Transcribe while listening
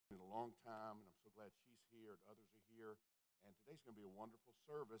long time, and I'm so glad she's here and others are here. And today's going to be a wonderful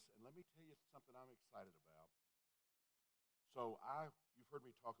service. And let me tell you something I'm excited about. So you've heard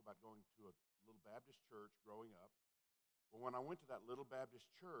me talk about going to a little Baptist church growing up. Well, when I went to that little Baptist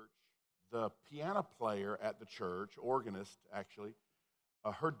church, the piano player at the church, organist actually,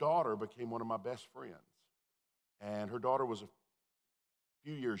 her daughter became one of my best friends. And her daughter was a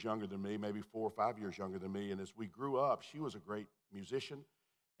few years younger than me, maybe 4 or 5 years younger than me. And as we grew up, she was a great musician,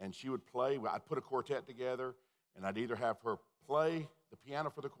 and she would play. I'd put a quartet together, and I'd either have her play the piano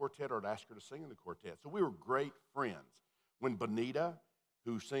for the quartet or I'd ask her to sing in the quartet. So we were great friends. When Benita,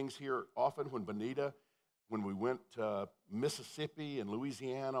 who sings here often, when we went to Mississippi and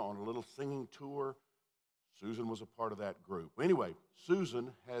Louisiana on a little singing tour, Susan was a part of that group. Anyway,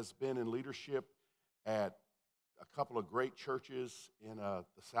 Susan has been in leadership at a couple of great churches in the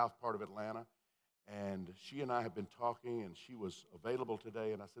south part of Atlanta, and she and I have been talking, and she was available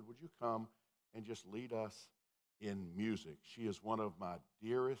today, and I said, would you come and just lead us in music? She is one of my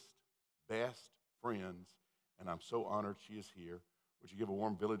dearest, best friends, and I'm so honored she is here. Would you give a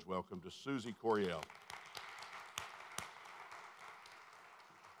warm village welcome to Susan Coryell?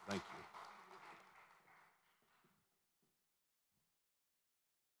 Thank you.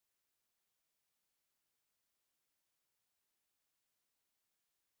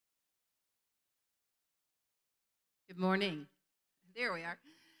 Good morning. There we are.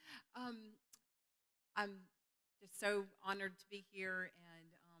 I'm just so honored to be here and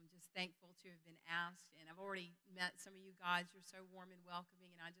just thankful to have been asked. And I've already met some of you guys. You're so warm and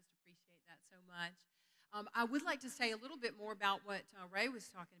welcoming, and I just appreciate that so much. I would like to say a little bit more about what Ray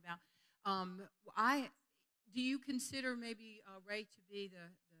was talking about. Do you consider maybe Ray to be the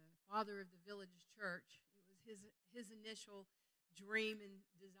father of the village church? It was his initial dream and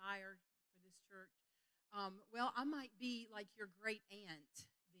desire for this church. Well, I might be like your great aunt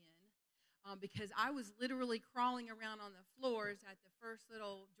then, because I was literally crawling around on the floors at the first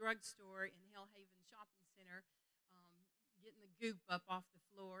little drugstore in Hellhaven Shopping Center, getting the goop up off the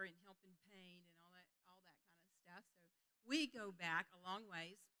floor and helping paint and all that kind of stuff. So we go back a long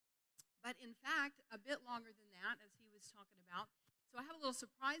ways, but in fact, a bit longer than that, as he was talking about. So I have a little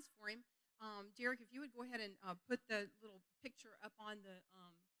surprise for him. Derek, if you would go ahead and put the little picture up on the,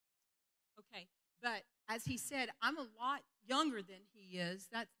 okay. But as he said, I'm a lot younger than he is.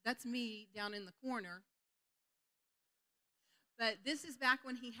 That's me down in the corner. But this is back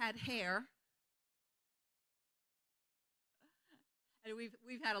when he had hair. And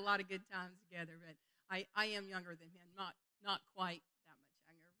we've had a lot of good times together, but I am younger than him. Not quite that much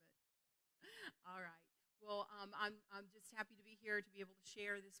younger, but all right. Well, I'm just happy to be here to be able to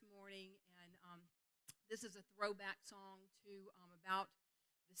share this morning. And this is a throwback song to about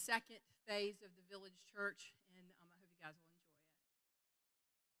the second phase of the village church, and I hope you guys will enjoy it.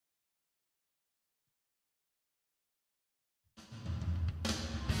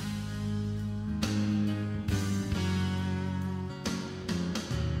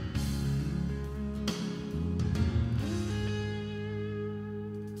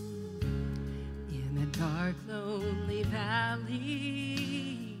 In a dark, lonely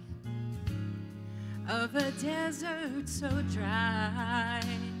valley of a desert so dry,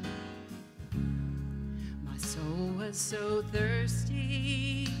 my soul was so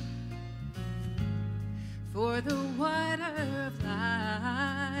thirsty for the water of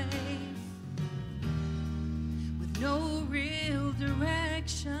life, with no real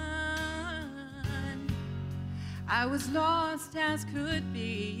direction. I was lost as could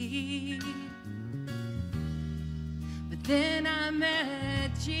be, but then I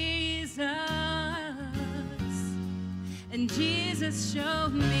met Jesus, and Jesus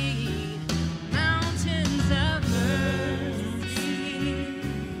showed me mountains of mercy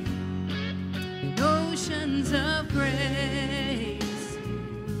and oceans of grace,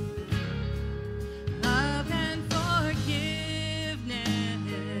 love and forgiveness,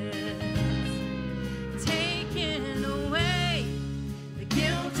 taking away the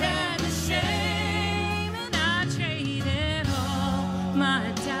guilt and the shame, and I traded all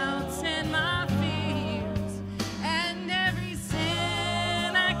my doubts and my fears and every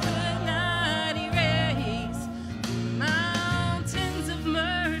sin I could not erase. Mountains of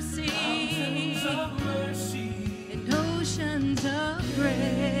mercy and oceans of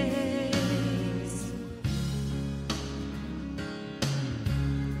grace.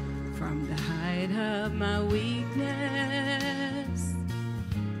 From the height of my weakness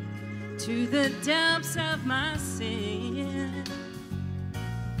to the depths of my sin,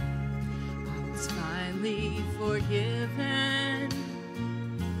 I was finally forgiven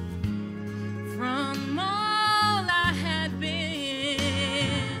from all I had been.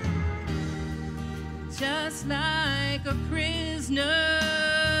 just like a prisoner.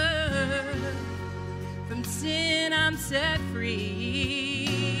 From sin I'm set free.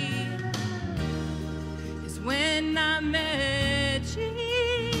 Is when I met Jesus.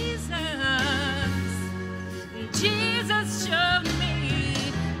 Jesus showed me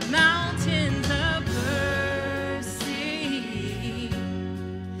mountains of mercy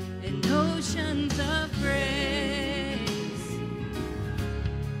and oceans of grace,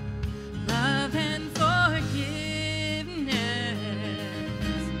 love and forgiveness,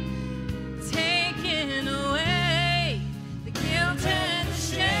 taking away the guilt and the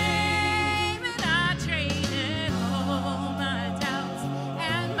shame, and I traded all my doubts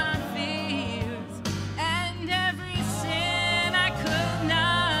and my fears and every sin I could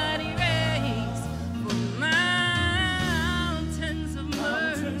not erase for mountains of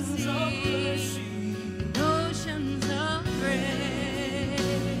mercy and oceans of grace.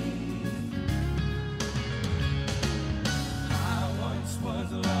 I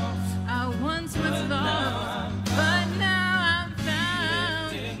once was lost, but now I'm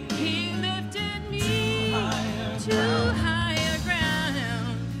found. He lifted me to higher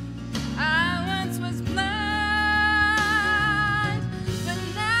ground. I once was blind, but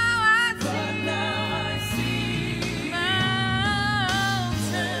now I see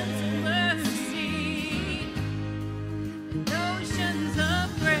mountains of mercy and oceans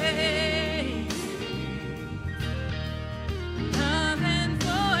of grace, love and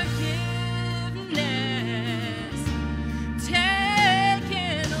forgiveness,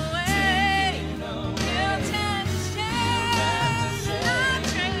 taking away guilt and shame. I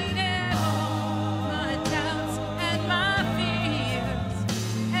traded all my doubts and my fears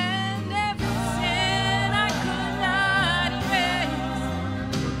and every sin I could not erase.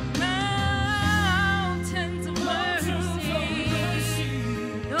 Mountains of mercy,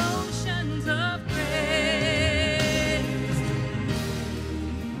 oceans of grace.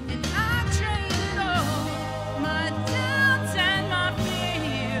 And I traded all my doubts and my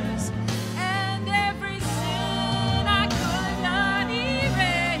fears and every sin I could not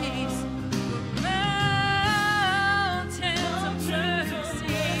erase for mountains of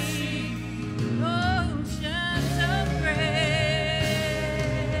mercy, oceans of grace.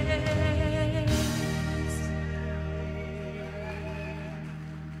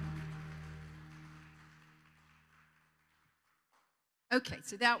 Okay,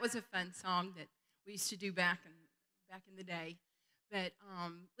 so that was a fun song that we used to do back in the day. But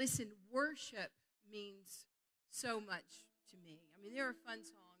listen, worship means so much to me. I mean, there are fun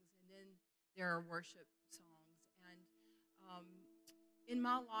songs, and then there are worship songs. And in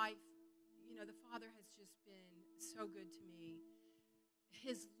my life, you know, the Father has just been so good to me.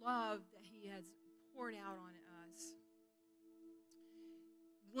 His love that He has poured out on us.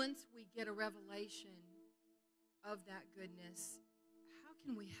 Once we get a revelation of that goodness, how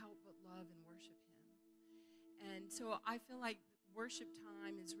can we help but love and worship Him? And so I feel like worship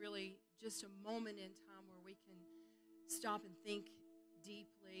time is really just a moment in time where we can stop and think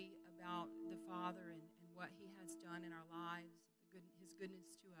deeply about the Father and what He has done in our lives, His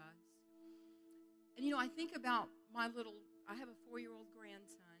goodness to us. And you know, I think about I have a 4-year-old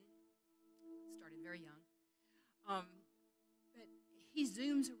grandson, started very young, but he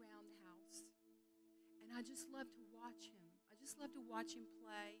zooms around the house, and I just love to watch him. I just love to watch him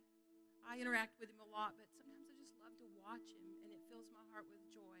play. I interact with him a lot, but sometimes I just love to watch him, and it fills my heart with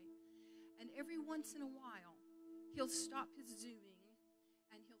joy. And every once in a while, he'll stop his zooming,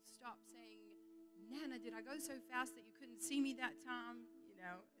 and he'll stop saying, "Nana, did I go so fast that you couldn't see me that time?" You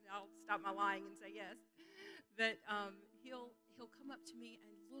know, and I'll stop my lying and say yes. But he'll come up to me and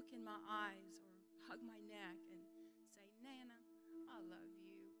look in my eyes or hug my neck and say, "Nana, I love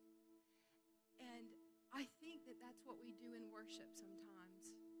you." And I think that that's what we do in worship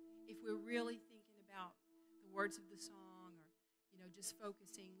sometimes. If we're really thinking about the words of the song, or you know, just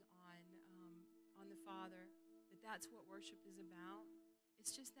focusing on the Father, that's what worship is about.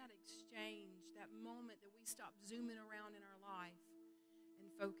 It's just that exchange, that moment that we stop zooming around in our life and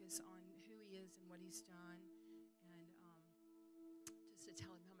focus on who He is and what He's done, and just to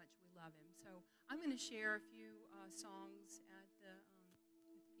tell Him how much we love Him. So I'm going to share a few songs at the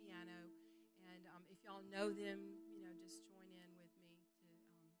piano, and if y'all know them, you know, just join in with me to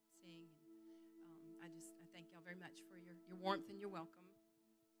sing. And I thank y'all very much for your warmth and your welcome.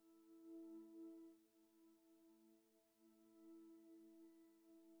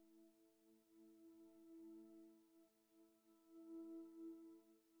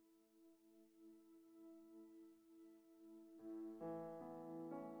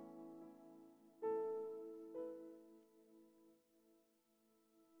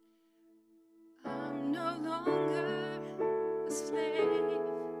 I'm no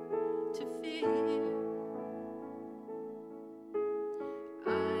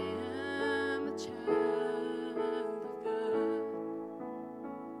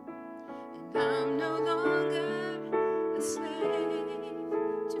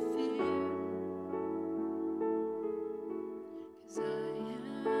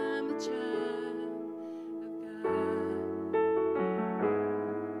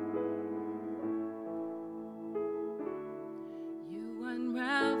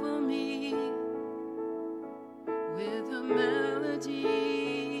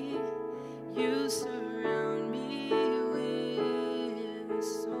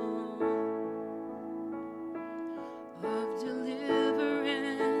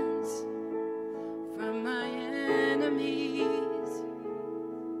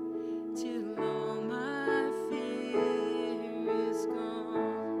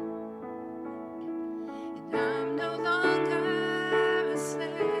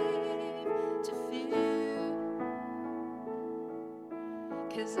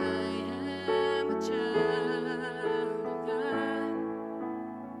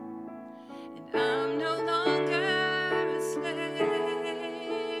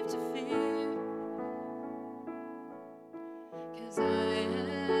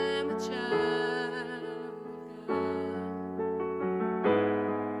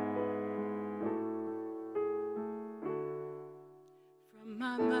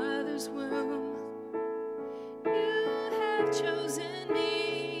mother's womb. You have chosen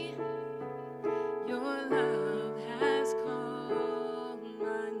me. Your love has called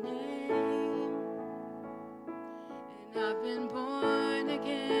my name, and I've been born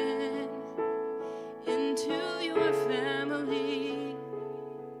again into your family,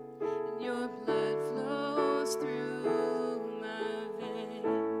 and your blood flows through my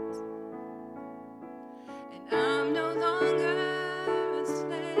veins, and I'm no longer a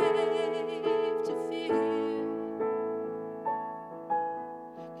slave to fear,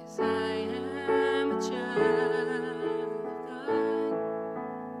 'cause I am a child of God,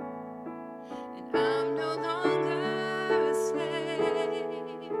 and I'm no longer a slave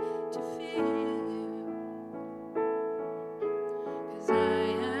to fear, 'cause I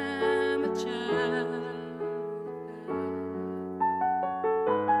am a child of God.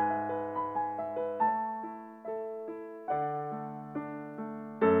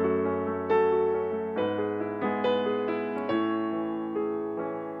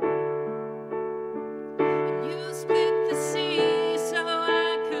 You split the sea so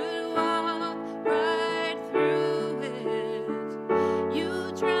I could walk right through it. You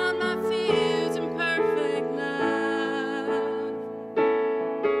drowned my fears in perfect love.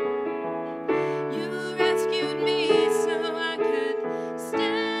 You rescued me so I could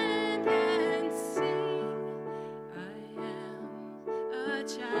stand and sing. I am a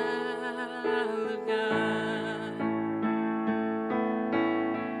child of God.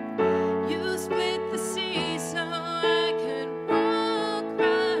 You split the sea so I could walk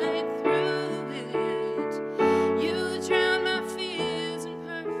right through it. You drowned my fears in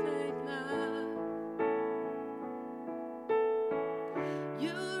perfect love.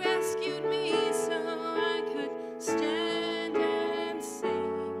 You rescued me so I could stand and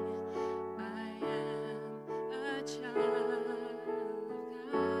sing. I am a child of God.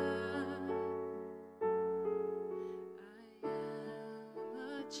 I am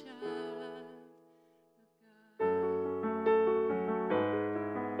a child of God.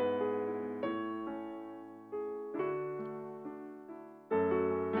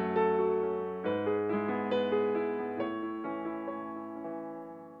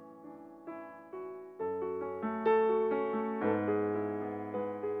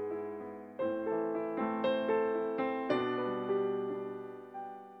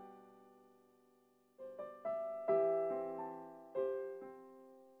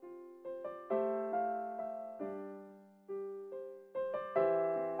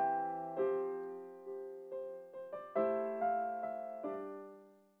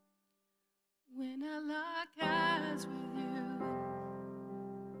 When I lock eyes with you,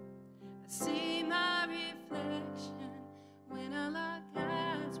 I see my reflection. When I lock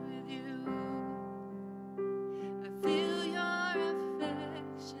eyes with you, I feel your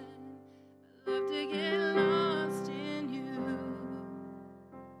affection. I love to get lost in you,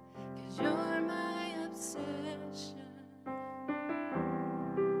 'cause you're my obsession.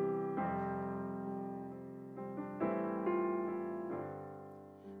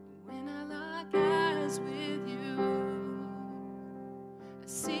 When I lock eyes with you, I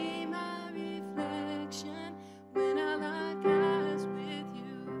see my reflection. When I lock eyes with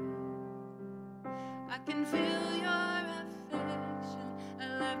you, I can feel your affection. I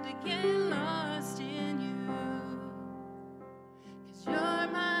love to get lost in you, 'cause you're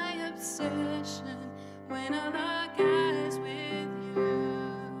my obsession. When I lock eyes with you,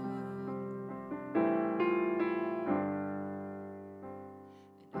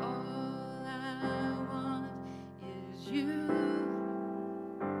 and all I want is you.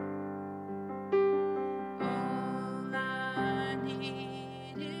 All I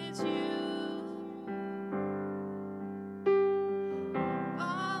need is you.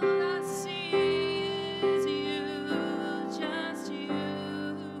 All I see is you, just you.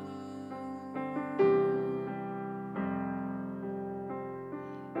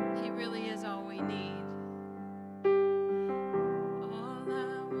 He really is all we need. All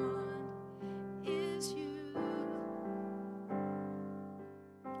I want is you.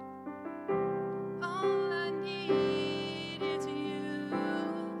 All I need is you.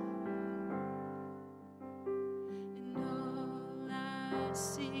 And all I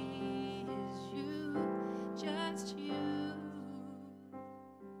see is you, just you.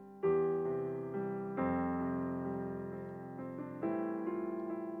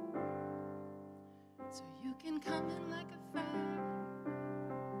 So you can come in like a fire.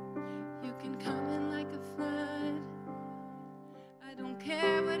 You can come in like a flood. I don't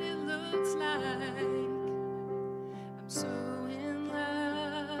care what it looks like. I'm so in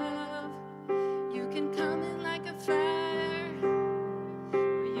love. You can come in like a fire,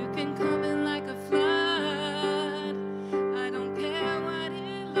 or you can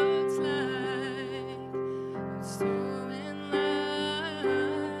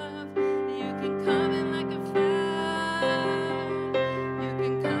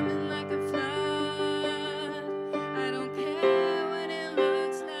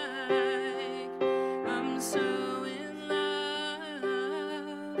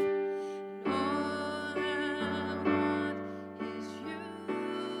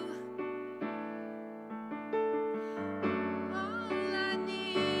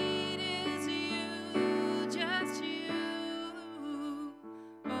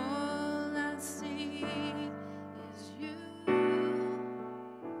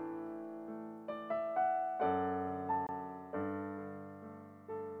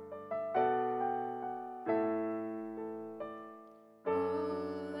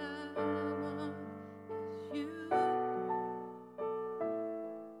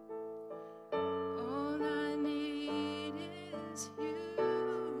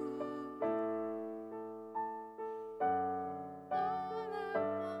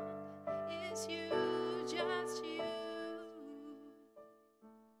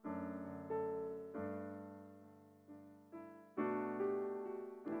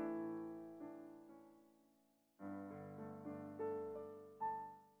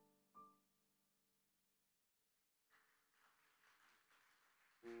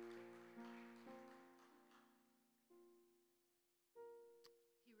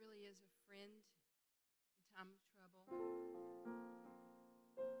friend in time of trouble.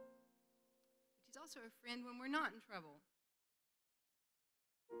 But he's also a friend when we're not in trouble.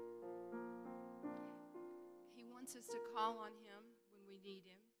 He wants us to call on him when we need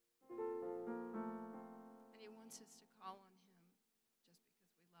him. And he wants us to call on him just because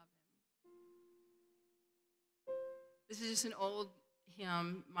we love him. This is just an old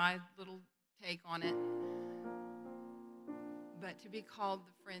hymn, my little take on it. But to be called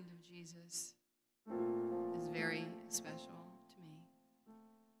the friend of Jesus is very special to me.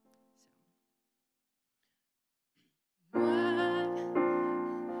 So, what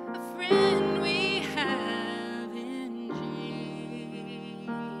a friend we have in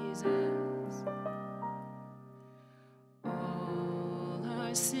Jesus. All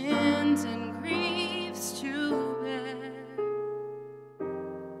our sins and griefs to bear.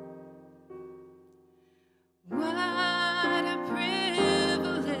 What a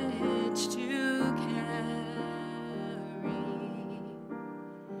privilege to carry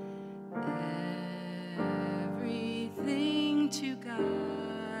everything to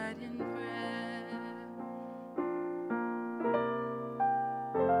God in prayer.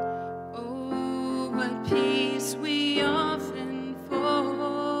 Oh, what peace we often forfeit.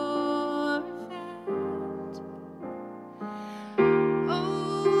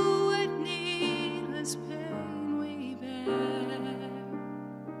 Oh, what needless pain we bear.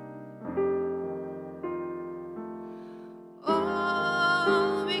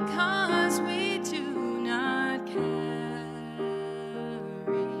 All because we do not carry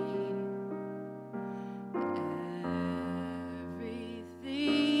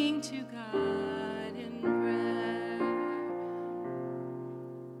everything to God in prayer.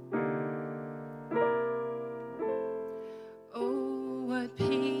 Oh, what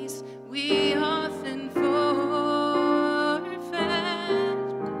peace we often forfeit.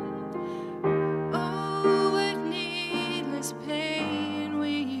 Oh, what needless pain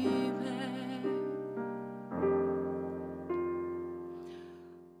we bear.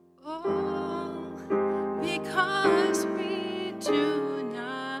 All because we do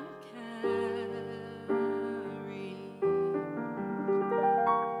not carry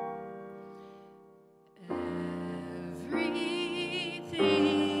everything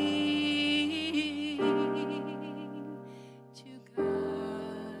to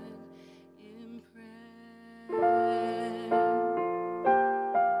God in prayer.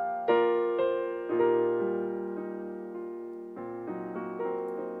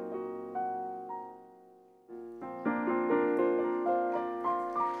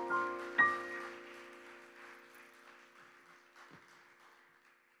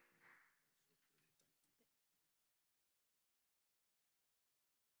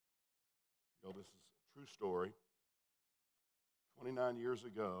 This is a true story. 29 years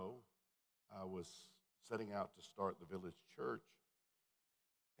ago, I was setting out to start the village church,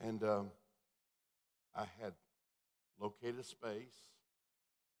 and I had located a space,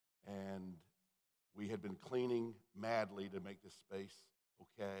 and we had been cleaning madly to make this space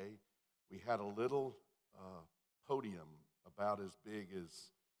okay. We had a little podium about as big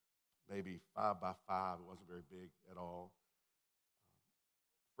as maybe 5 by 5. It wasn't very big at all.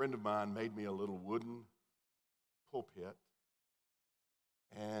 A friend of mine made me a little wooden pulpit,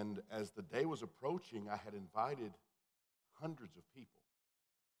 and as the day was approaching, I had invited hundreds of people.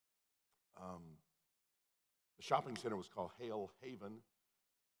 The shopping center was called Hale Haven,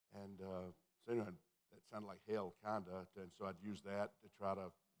 and so anyway, that sounded like hell, kinda, and so I'd use that to try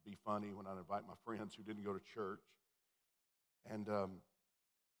to be funny when I'd invite my friends who didn't go to church. And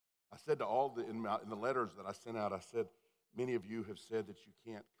I said to all in the letters that I sent out, I said, many of you have said that you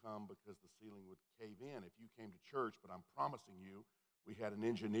can't come because the ceiling would cave in if you came to church, but I'm promising you, we had an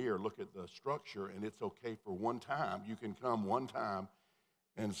engineer look at the structure, and it's okay for one time. You can come one time.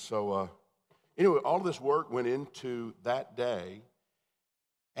 And so, anyway, all of this work went into that day,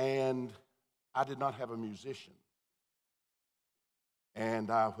 and I did not have a musician. And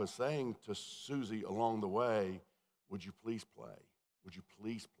I was saying to Susie along the way, would you please play? Would you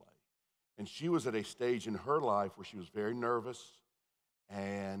please play? And she was at a stage in her life where she was very nervous,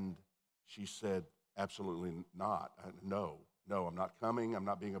 and she said, absolutely not. No, I'm not coming. I'm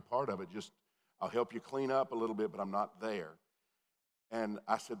not being a part of it. Just, I'll help you clean up a little bit, but I'm not there. And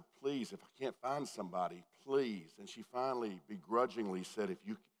I said, please, if I can't find somebody, please. And she finally begrudgingly said, if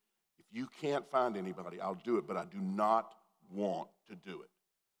you can't find anybody, I'll do it, but I do not want to do it.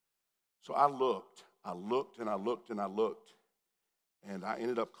 So I looked, and I looked, and I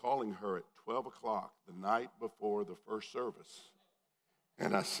ended up calling her at 12 o'clock the night before the first service.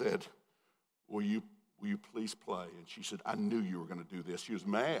 And I said, will you will you please play? And she said, I knew you were going to do this. She was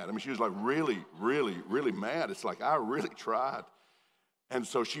mad. I mean, she was like really, really, really mad. It's like, I really tried. And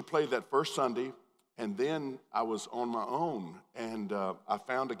so she played that first Sunday, and then I was on my own, and I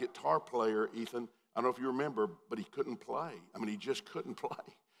found a guitar player, Ethan. I don't know if you remember, but he couldn't play. I mean, he just couldn't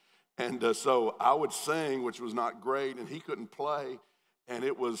play. And so I would sing, which was not great, and he couldn't play, and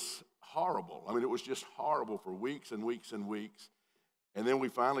it was horrible. I mean, it was just horrible for weeks and weeks and weeks. And then we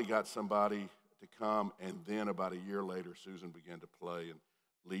finally got somebody to come, and then about a year later, Susan began to play and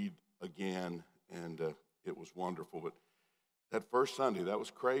lead again, and it was wonderful. But that first Sunday, that was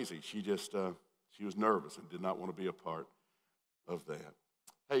crazy. She just, she was nervous and did not want to be a part of that.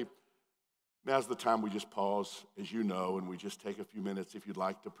 Hey, now's the time we just pause, as you know, and we just take a few minutes. If you'd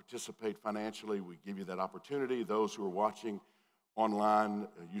like to participate financially, we give you that opportunity. Those who are watching online,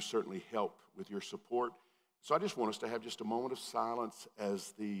 you certainly help with your support. So I just want us to have just a moment of silence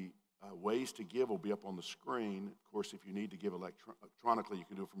as the ways to give will be up on the screen. Of course, if you need to give electronically, you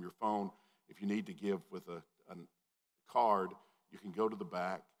can do it from your phone. If you need to give with a card, you can go to the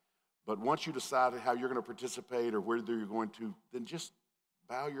back. But once you decide how you're going to participate or whether you're going to, then just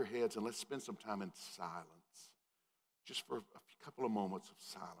bow your heads and let's spend some time in silence, just for a couple of moments of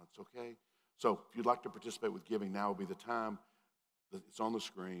silence, okay? So if you'd like to participate with giving, now will be the time. It's on the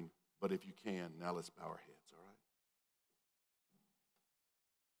screen, but if you can, now let's bow our heads, all right?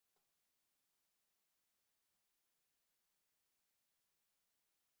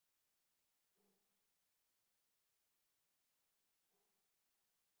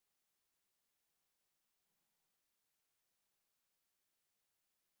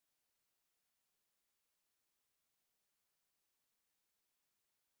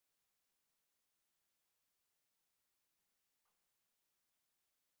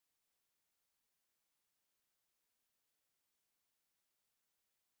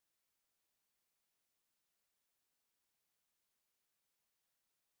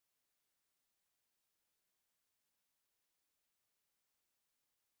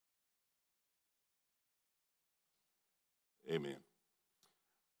 Amen.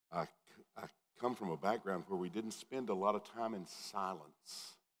 I come from a background where we didn't spend a lot of time in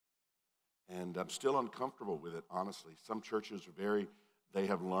silence. And I'm still uncomfortable with it, honestly. Some churches they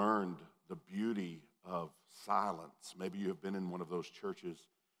have learned the beauty of silence. Maybe you have been in one of those churches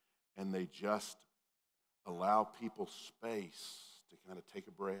and they just allow people space to kind of take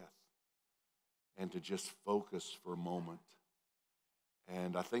a breath and to just focus for a moment.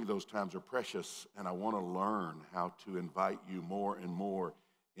 And I think those times are precious, and I want to learn how to invite you more and more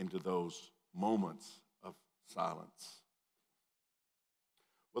into those moments of silence.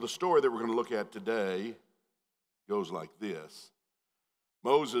 Well, the story that we're going to look at today goes like this.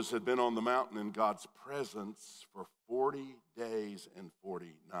 Moses had been on the mountain in God's presence for 40 days and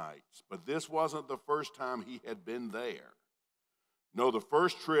 40 nights. But this wasn't the first time he had been there. No, the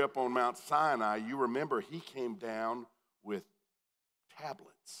first trip on Mount Sinai, you remember he came down with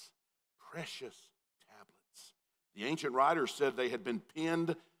tablets, precious tablets. The ancient writers said they had been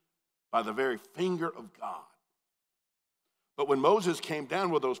penned by the very finger of God. But when Moses came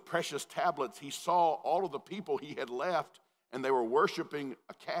down with those precious tablets, he saw all of the people he had left, and they were worshiping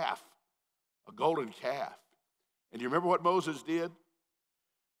a calf, a golden calf. And do you remember what Moses did?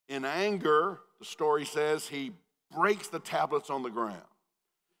 In anger, the story says, he breaks the tablets on the ground.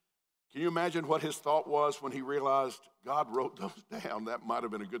 Can you imagine what his thought was when he realized God wrote those down? That might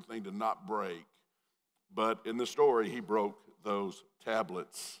have been a good thing to not break. But in the story, he broke those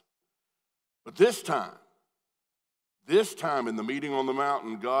tablets. But this time in the meeting on the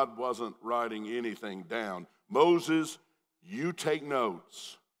mountain, God wasn't writing anything down. Moses, you take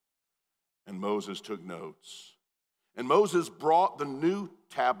notes. And Moses took notes. And Moses brought the new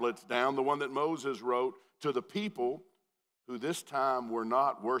tablets down, the one that Moses wrote, to the people who this time were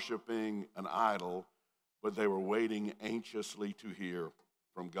not worshiping an idol, but they were waiting anxiously to hear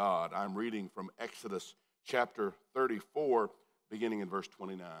from God. I'm reading from Exodus chapter 34, beginning in verse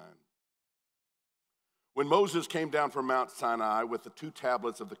 29. When Moses came down from Mount Sinai with the 2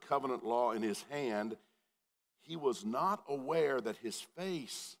 tablets of the covenant law in his hand, he was not aware that his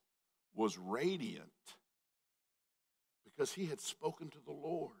face was radiant because he had spoken to the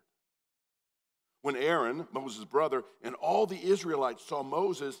Lord. When Aaron, Moses' brother, and all the Israelites saw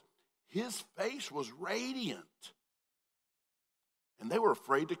Moses, his face was radiant, and they were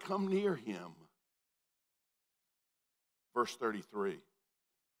afraid to come near him. Verse 33.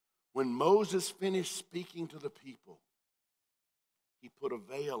 When Moses finished speaking to the people, he put a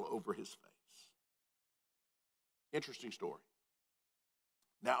veil over his face. Interesting story.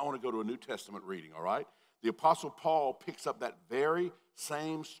 Now I want to go to a New Testament reading, all right? The Apostle Paul picks up that very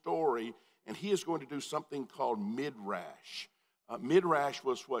same story and he is going to do something called midrash. Midrash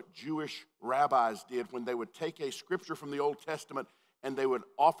was what Jewish rabbis did when they would take a scripture from the Old Testament and they would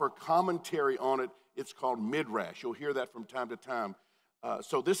offer commentary on it. It's called midrash. You'll hear that from time to time.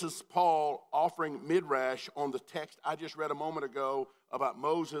 So this is Paul offering midrash on the text I just read a moment ago about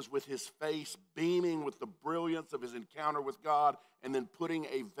Moses with his face beaming with the brilliance of his encounter with God and then putting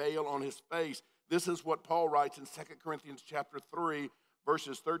a veil on his face. This is what Paul writes in 2 Corinthians chapter 3,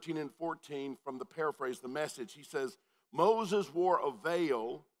 verses 13 and 14 from the paraphrase, the Message. He says, Moses wore a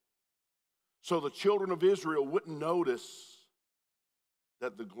veil so the children of Israel wouldn't notice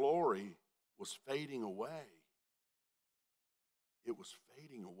that the glory was fading away. It was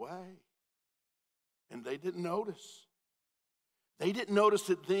fading away. And they didn't notice. They didn't notice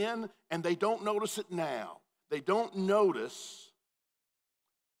it then, and they don't notice it now. They don't notice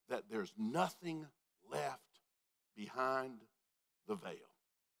that there's nothing left behind the veil.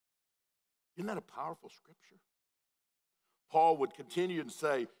 Isn't that a powerful scripture? Paul would continue and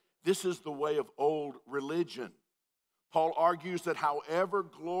say, this is the way of old religion. Paul argues that however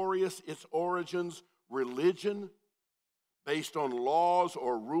glorious its origins, religion, based on laws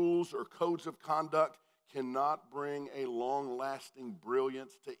or rules or codes of conduct, cannot bring a long-lasting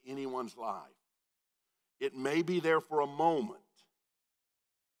brilliance to anyone's life. It may be there for a moment,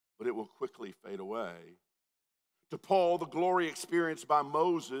 but it will quickly fade away. To Paul, the glory experienced by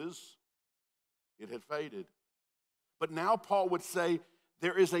Moses, it had faded. But now Paul would say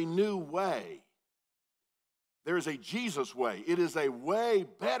there is a new way. There is a Jesus way. It is a way,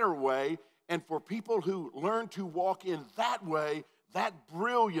 better way, and for people who learn to walk in that way, that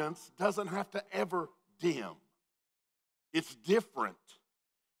brilliance doesn't have to ever dim. It's different.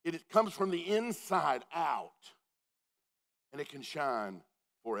 It comes from the inside out, and it can shine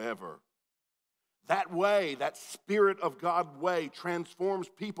forever. That way, that Spirit of God way, transforms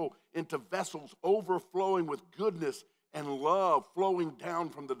people into vessels overflowing with goodness and love flowing down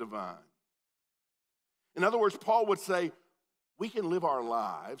from the divine. In other words, Paul would say, we can live our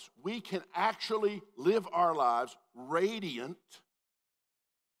lives, we can actually live our lives radiant,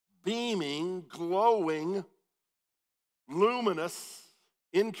 beaming, glowing, luminous,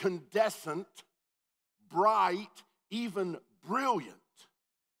 incandescent, bright, even brilliant.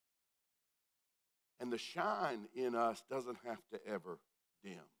 And the shine in us doesn't have to ever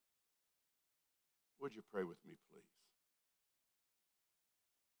dim. Would you pray with me, please?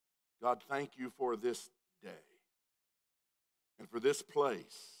 God, thank you for this day and for this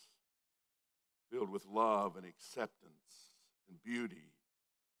place filled with love and acceptance and beauty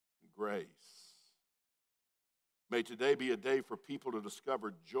and grace. May today be a day for people to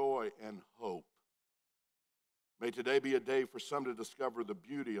discover joy and hope. May today be a day for some to discover the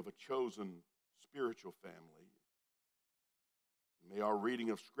beauty of a chosen spiritual family. May our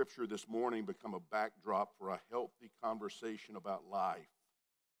reading of Scripture this morning become a backdrop for a healthy conversation about life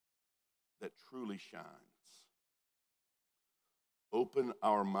that truly shines. Open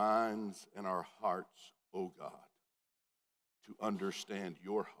our minds and our hearts, O God, to understand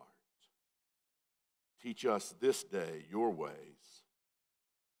your heart. Teach us this day your ways.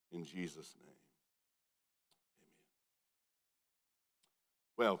 In Jesus' name, amen.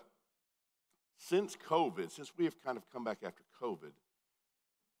 Well, since COVID, since we have kind of come back after COVID,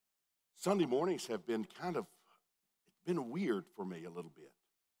 Sunday mornings have been it's been weird for me a little bit.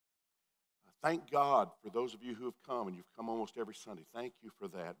 Thank God for those of you who have come, and you've come almost every Sunday. Thank you for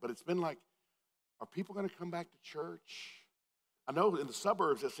that. But it's been like, are people going to come back to church? I know in the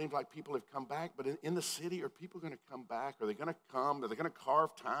suburbs it seems like people have come back, but in the city, are people going to come back? Are they going to come? Are they going to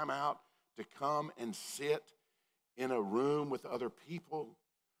carve time out to come and sit in a room with other people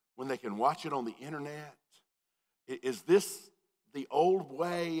when they can watch it on the internet? Is this the old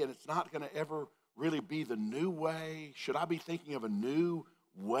way and it's not going to ever really be the new way? Should I be thinking of a new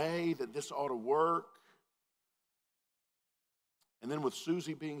way that this ought to work? And then with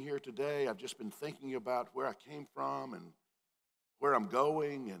Susie being here today, I've just been thinking about where I came from and where I'm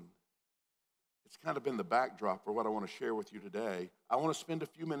going, and it's kind of been the backdrop for what I want to share with you today. I want to spend a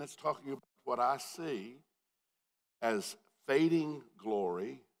few minutes talking about what I see as fading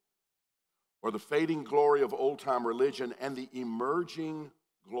glory, or the fading glory of old-time religion, and the emerging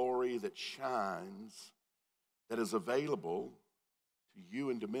glory that shines, that is available to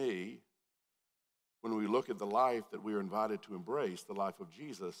you and to me when we look at the life that we are invited to embrace, the life of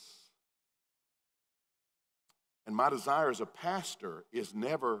Jesus. And my desire as a pastor is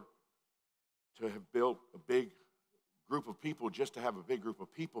never to have built a big group of people just to have a big group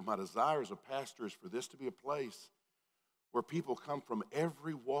of people. My desire as a pastor is for this to be a place where people come from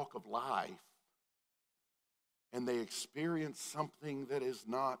every walk of life and they experience something that is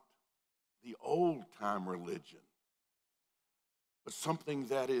not the old-time religion, but something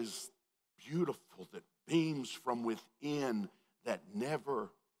that is beautiful, that beams from within, that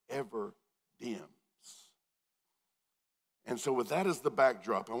never, ever dims. And so with that as the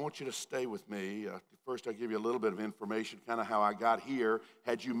backdrop, I want you to stay with me. First, I'll give you a little bit of information, kind of how I got here.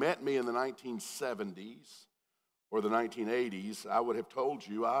 Had you met me in the 1970s or the 1980s, I would have told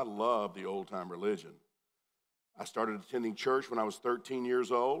you I love the old-time religion. I started attending church when I was 13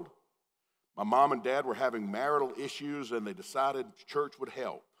 years old. My mom and dad were having marital issues, and they decided church would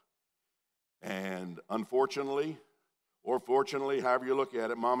help. And unfortunately, or fortunately, however you look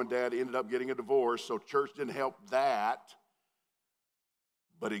at it, mom and dad ended up getting a divorce, so church didn't help that,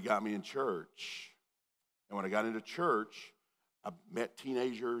 but it got me in church. And when I got into church, I met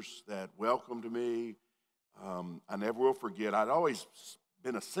teenagers that welcomed me. I never will forget, I'd always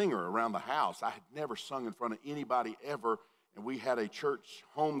been a singer around the house. I had never sung in front of anybody ever, and we had a church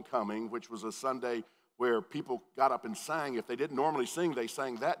homecoming, which was a Sunday where people got up and sang. If they didn't normally sing, they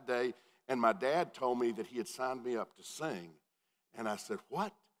sang that day, and my dad told me that he had signed me up to sing. And I said,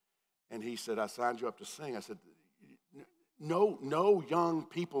 what? And he said, I signed you up to sing. I said, no young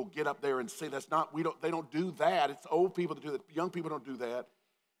people get up there and sing. They don't do that. It's old people that do that. Young people don't do that.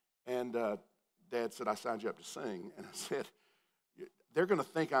 And Dad said, I signed you up to sing. And I said, they're going to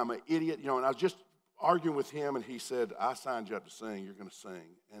think I'm an idiot. And I was just arguing with him, and he said, I signed you up to sing. You're going to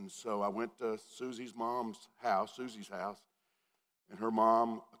sing. And so I went to Susie's house, and her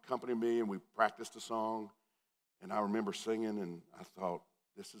mom accompanied me, and we practiced a song. And I remember singing, and I thought,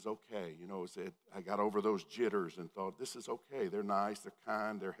 this is okay. I got over those jitters and thought, this is okay. They're nice, they're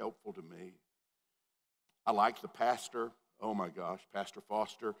kind, they're helpful to me. I liked the pastor. Oh my gosh, Pastor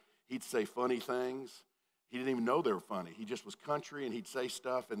Foster. He'd say funny things. He didn't even know they were funny. He just was country, and he'd say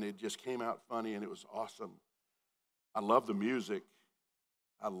stuff, and it just came out funny, and it was awesome. I love the music.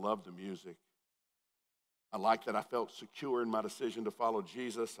 I liked that I felt secure in my decision to follow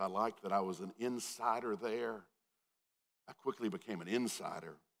Jesus. I liked that I was an insider there. I quickly became an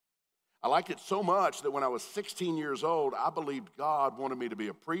insider. I liked it so much that when I was 16 years old, I believed God wanted me to be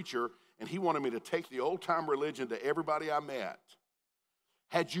a preacher, and he wanted me to take the old-time religion to everybody I met.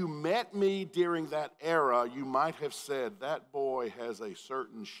 Had you met me during that era, you might have said, that boy has a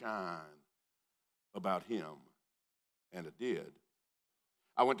certain shine about him, and it did.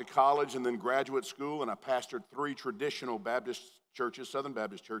 I went to college and then graduate school, and I pastored 3 traditional Baptist churches, Southern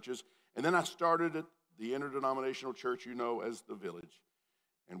Baptist churches, and then I started at the interdenominational church you know as the Village,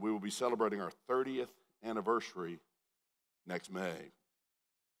 and we will be celebrating our 30th anniversary next May.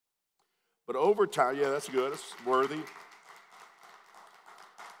 But over time, yeah, that's good, it's worthy.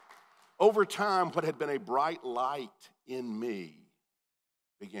 Over time, what had been a bright light in me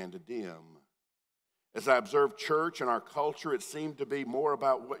began to dim. As I observed church and our culture, it seemed to be more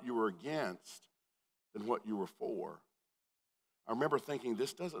about what you were against than what you were for. I remember thinking,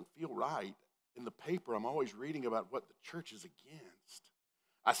 this doesn't feel right. In the paper, I'm always reading about what the church is against.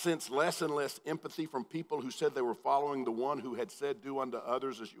 I sensed less and less empathy from people who said they were following the one who had said, do unto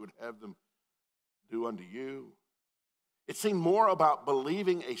others as you would have them do unto you. It seemed more about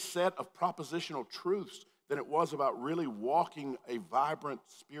believing a set of propositional truths than it was about really walking a vibrant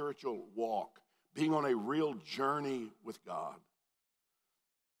spiritual walk, being on a real journey with God.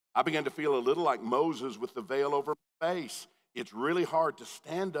 I began to feel a little like Moses with the veil over my face. It's really hard to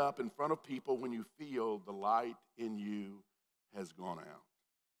stand up in front of people when you feel the light in you has gone out.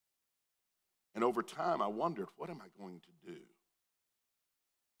 And over time, I wondered, what am I going to do?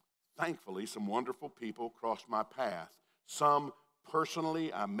 Thankfully, some wonderful people crossed my path. Some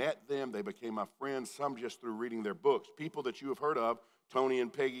personally, I met them. They became my friends. Some just through reading their books. People that you have heard of, Tony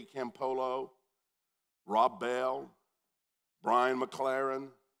and Peggy Campolo, Rob Bell, Brian McLaren,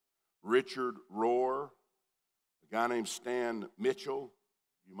 Richard Rohr, a guy named Stan Mitchell.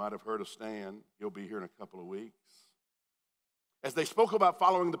 You might have heard of Stan. He'll be here in a couple of weeks. As they spoke about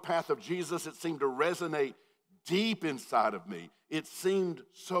following the path of Jesus, it seemed to resonate deep inside of me. It seemed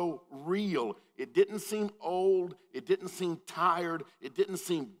so real. It didn't seem old. It didn't seem tired. It didn't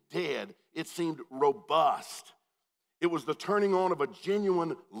seem dead. It seemed robust. It was the turning on of a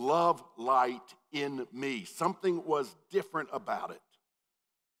genuine love light in me. Something was different about it.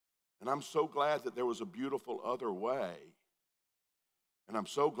 And I'm so glad that there was a beautiful other way. And I'm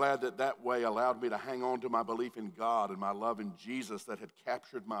so glad that that way allowed me to hang on to my belief in God and my love in Jesus that had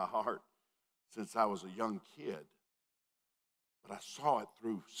captured my heart since I was a young kid. But I saw it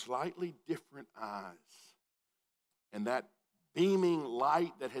through slightly different eyes. And that beaming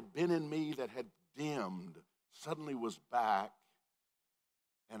light that had been in me that had dimmed suddenly was back.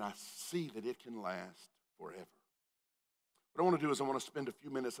 And I see that it can last forever. What I want to do is I want to spend a few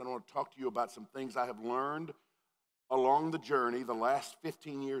minutes and I want to talk to you about some things I have learned along the journey, the last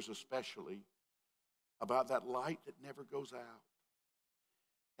 15 years especially, about that light that never goes out.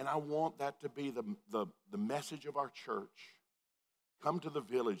 And I want that to be the message of our church. Come to the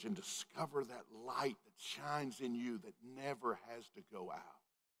village and discover that light that shines in you that never has to go out.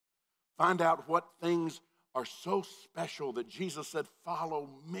 Find out what things are so special that Jesus said, follow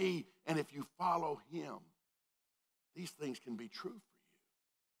me. And if you follow him, these things can be true for you.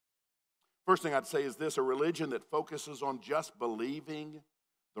 First thing I'd say is this: a religion that focuses on just believing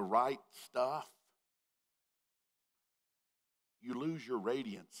the right stuff, you lose your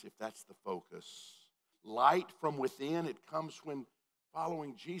radiance if that's the focus. Light from within, it comes when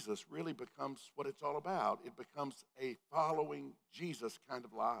following Jesus really becomes what it's all about. It becomes a following Jesus kind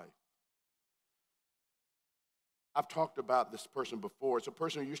of life. I've talked about this person before. It's a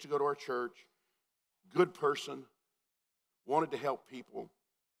person who used to go to our church, good person, wanted to help people,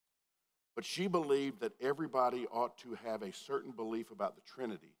 but she believed that everybody ought to have a certain belief about the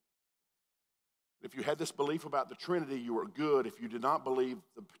Trinity. If you had this belief about the Trinity, you were good. If you did not believe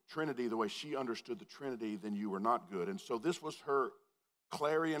the Trinity the way she understood the Trinity, then you were not good. And so this was her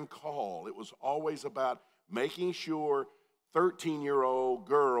clarion call. It was always about making sure 13-year-old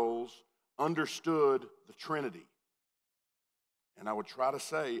girls understood the Trinity. And I would try to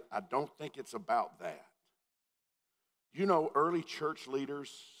say, I don't think it's about that. You know, early church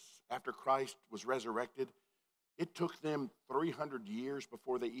leaders, after Christ was resurrected, it took them 300 years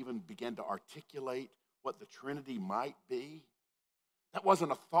before they even began to articulate what the Trinity might be. That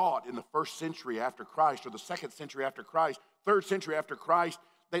wasn't a thought in the first century after Christ or the second century after Christ, third century after Christ.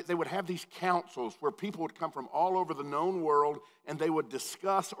 They would have these councils where people would come from all over the known world and they would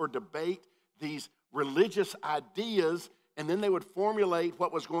discuss or debate these religious ideas, and then they would formulate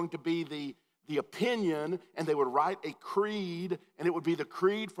what was going to be the opinion, and they would write a creed, and it would be the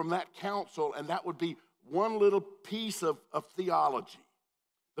creed from that council, and that would be one little piece of theology.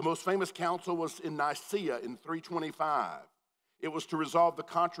 The most famous council was in Nicaea in 325. It was to resolve the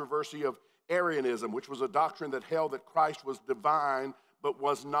controversy of Arianism, which was a doctrine that held that Christ was divine but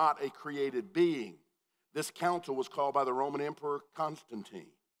was not a created being. This council was called by the Roman Emperor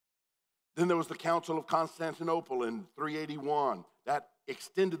Constantine. Then there was the Council of Constantinople in 381. That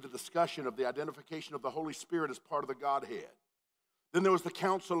extended the discussion of the identification of the Holy Spirit as part of the Godhead. Then there was the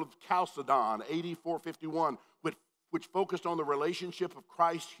Council of Chalcedon, AD 451, which focused on the relationship of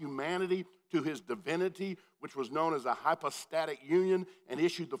Christ's humanity to his divinity, which was known as a hypostatic union, and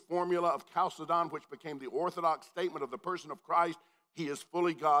issued the formula of Chalcedon, which became the orthodox statement of the person of Christ. He is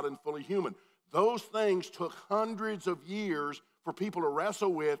fully God and fully human. Those things took hundreds of years for people to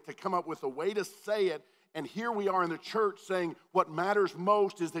wrestle with, to come up with a way to say it. And here we are in the church saying what matters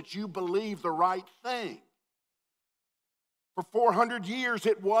most is that you believe the right thing. For 400 years,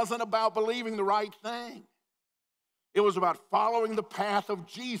 it wasn't about believing the right thing. It was about following the path of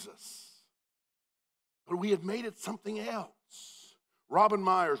Jesus. But we had made it something else. Robin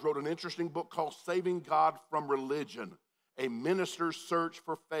Myers wrote an interesting book called Saving God from Religion, a minister's search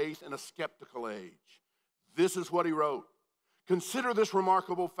for faith in a skeptical age. This is what he wrote. Consider this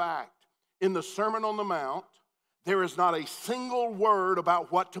remarkable fact. In the Sermon on the Mount, there is not a single word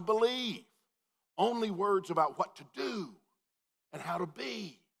about what to believe, only words about what to do and how to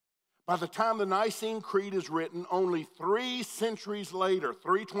be. By the time the Nicene Creed is written, only 3 centuries later,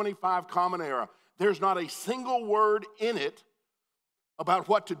 325 Common Era, there's not a single word in it about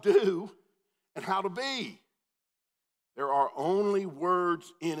what to do and how to be. There are only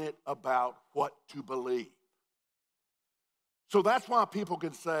words in it about what to believe. So that's why people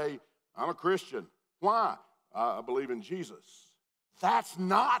can say, I'm a Christian. Why? I believe in Jesus. That's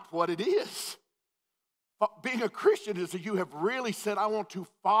not what it is. Being a Christian is that you have really said, I want to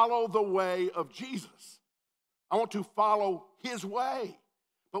follow the way of Jesus. I want to follow his way.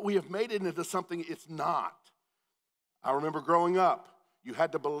 But we have made it into something it's not. I remember growing up, you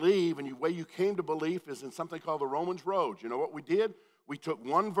had to believe, and the way you came to belief is in something called the Romans Road. You know what we did? We took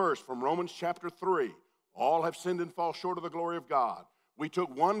one verse from Romans chapter 3. All have sinned and fall short of the glory of God. We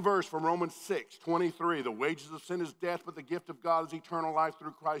took one verse from Romans 6:23. The wages of sin is death, but the gift of God is eternal life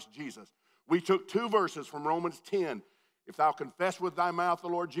through Christ Jesus. We took 2 verses from Romans 10. If thou confess with thy mouth the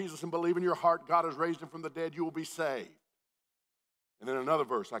Lord Jesus and believe in your heart God has raised him from the dead, you will be saved. And then another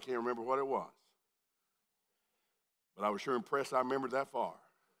verse, I can't remember what it was. But I was sure impressed I remembered that far.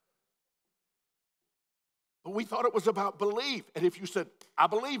 But we thought it was about belief. And if you said, I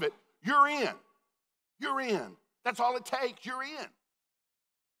believe it, you're in. You're in. That's all it takes. You're in.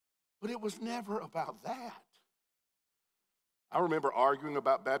 But it was never about that. I remember arguing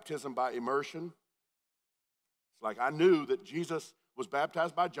about baptism by immersion. It's like I knew that Jesus was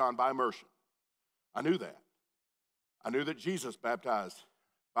baptized by John by immersion. I knew that. I knew that Jesus baptized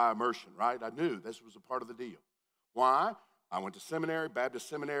by immersion, right? I knew this was a part of the deal. Why? I went to seminary,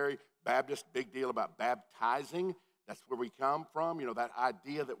 Baptist, big deal about baptizing. That's where we come from, that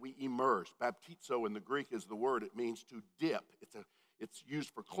idea that we immerse. Baptizo in the Greek is the word. It means to dip. It's used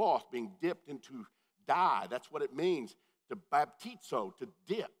for cloth being dipped into dye. That's what it means, to baptizo, to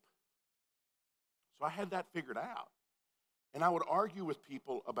dip. So I had that figured out. And I would argue with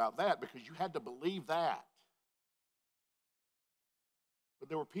people about that because you had to believe that. But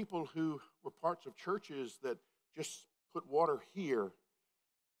there were people who were parts of churches that just put water here.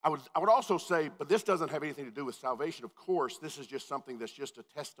 I would also say, but this doesn't have anything to do with salvation. Of course, this is just something that's just a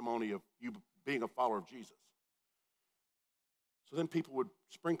testimony of you being a follower of Jesus. So then people would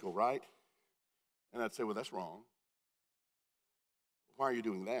sprinkle, right? And I'd say, well, that's wrong. Why are you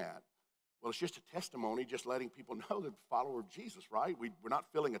doing that? Well, it's just a testimony, just letting people know that we're a follower of Jesus, right? We're not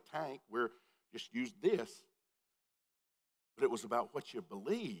filling a tank. We're just used this. But it was about what you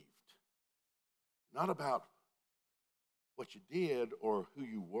believed, not about what you did or who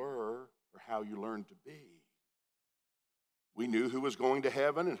you were or how you learned to be. We knew who was going to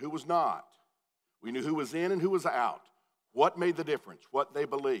heaven and who was not. We knew who was in and who was out. What made the difference? What they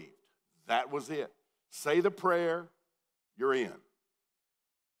believed. That was it. Say the prayer, you're in.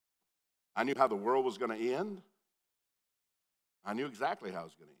 I knew how the world was going to end. I knew exactly how it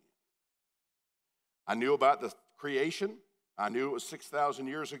was going to end. I knew about the creation. I knew it was 6,000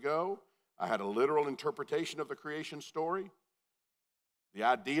 years ago. I had a literal interpretation of the creation story. The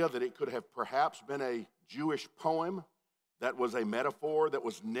idea that it could have perhaps been a Jewish poem that was a metaphor that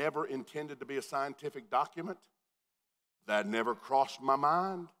was never intended to be a scientific document, that never crossed my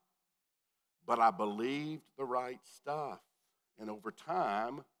mind. But I believed the right stuff. And over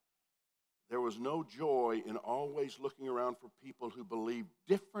time, there was no joy in always looking around for people who believed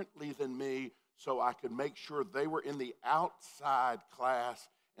differently than me so I could make sure they were in the outside class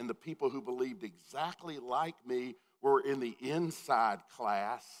and the people who believed exactly like me were in the inside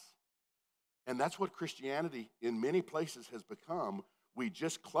class. And that's what Christianity in many places has become. We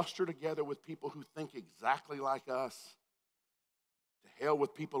just cluster together with people who think exactly like us. To hell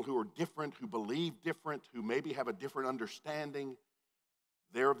with people who are different, who believe different, who maybe have a different understanding.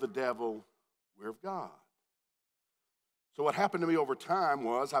 They're of the devil, we're of God. So what happened to me over time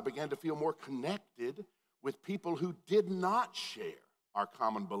was I began to feel more connected with people who did not share our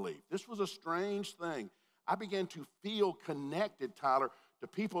common belief. This was a strange thing. I began to feel connected, Tyler, to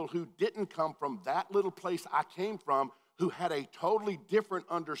people who didn't come from that little place I came from, who had a totally different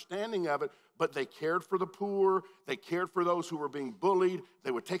understanding of it, but they cared for the poor, they cared for those who were being bullied,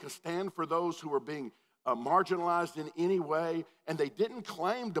 they would take a stand for those who were being marginalized in any way, and they didn't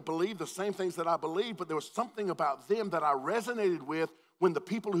claim to believe the same things that I believed, but there was something about them that I resonated with when the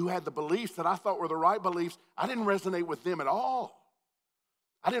people who had the beliefs that I thought were the right beliefs, I didn't resonate with them at all.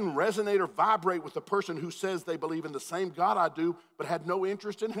 I didn't resonate or vibrate with the person who says they believe in the same God I do, but had no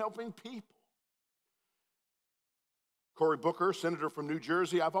interest in helping people. Cory Booker, senator from New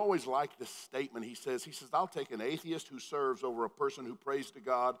Jersey, I've always liked this statement. He says, I'll take an atheist who serves over a person who prays to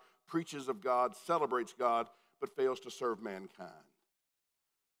God, preaches of God, celebrates God, but fails to serve mankind.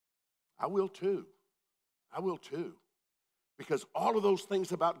 I will too. I will too. Because all of those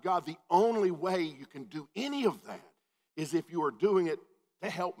things about God, the only way you can do any of that is if you are doing it to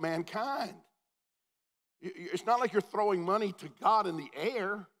help mankind. It's not like you're throwing money to God in the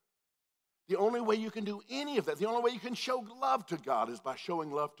air. The only way you can do any of that, the only way you can show love to God is by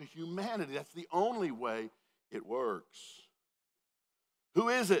showing love to humanity. That's the only way it works. Who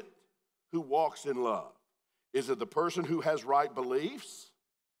is it who walks in love? Is it the person who has right beliefs?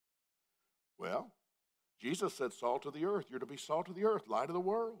 Well, Jesus said salt of the earth. You're to be salt of the earth, light of the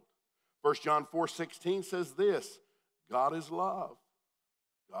world. 1 John 4:16 says this, God is love.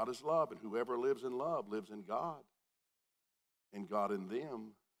 God is love, and whoever lives in love lives in God, and God in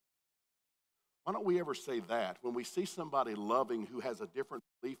them. Why don't we ever say that? When we see somebody loving who has a different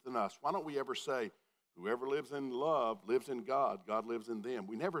belief than us, why don't we ever say, whoever lives in love lives in God, God lives in them?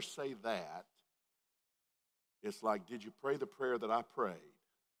 We never say that. It's like, did you pray the prayer that I prayed?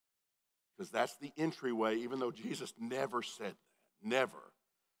 Because that's the entryway, even though Jesus never said that. Never.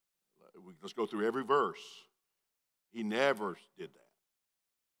 Let's go through every verse. He never did that.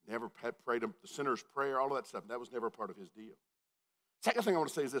 Never prayed the sinner's prayer, all of that stuff. That was never part of his deal. Second thing I want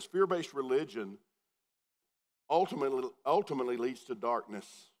to say is this: fear-based religion ultimately leads to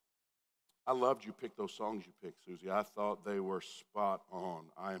darkness. I loved you pick those songs you picked, Susie. I thought they were spot on.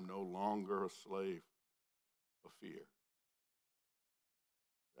 I am no longer a slave of fear.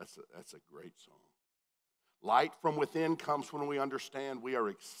 That's a great song. Light from within comes when we understand we are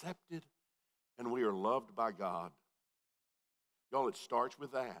accepted and we are loved by God. Y'all, it starts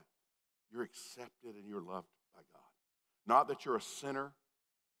with that. You're accepted and you're loved by God. Not that you're a sinner,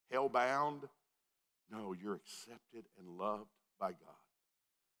 hell-bound. No, you're accepted and loved by God.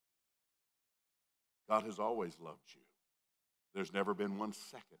 God has always loved you. There's never been 1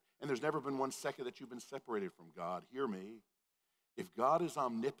 second. And there's never been 1 second that you've been separated from God. Hear me. If God is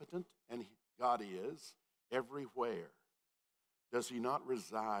omnipotent, and God is everywhere, does he not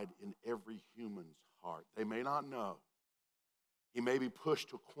reside in every human's heart? They may not know. He may be pushed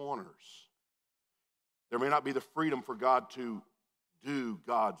to corners. There may not be the freedom for God to do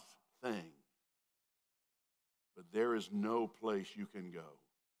God's thing. But there is no place you can go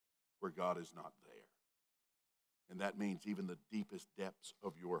where God is not there. And that means even the deepest depths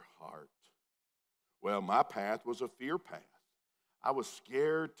of your heart. Well, my path was a fear path. I was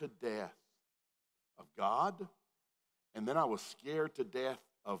scared to death of God, and then I was scared to death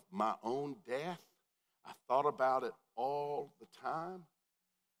of my own death. I thought about it all the time.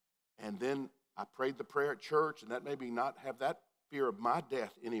 And then I prayed the prayer at church, and that made me not have that fear of my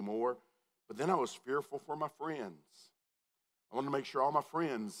death anymore. But then I was fearful for my friends. I wanted to make sure all my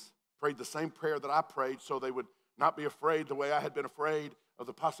friends prayed the same prayer that I prayed so they would not be afraid the way I had been afraid of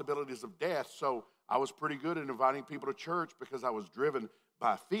the possibilities of death. So I was pretty good at inviting people to church because I was driven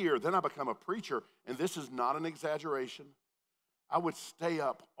by fear. Then I became a preacher, and this is not an exaggeration. I would stay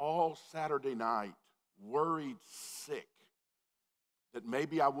up all Saturday night, worried sick, that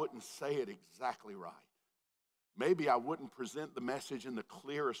maybe I wouldn't say it exactly right. Maybe I wouldn't present the message in the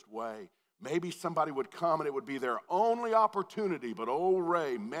clearest way. Maybe somebody would come and it would be their only opportunity, but old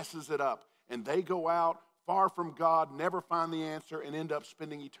Ray messes it up, and they go out far from God, never find the answer, and end up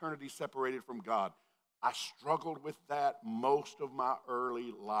spending eternity separated from God. I struggled with that most of my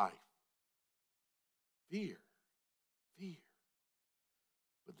early life. Fear.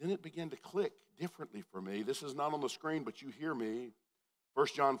 But then it began to click differently for me. This is not on the screen, but you hear me. 1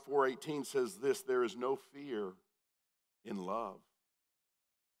 John 4:18 says this: there is no fear in love.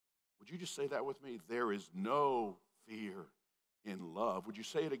 Would you just say that with me? There is no fear in love. Would you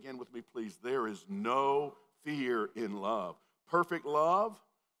say it again with me, please? There is no fear in love. Perfect love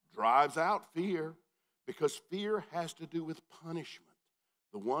drives out fear, because fear has to do with punishment.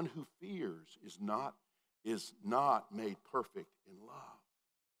 The one who fears is not made perfect in love.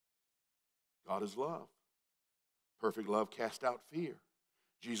 God is love. Perfect love casts out fear.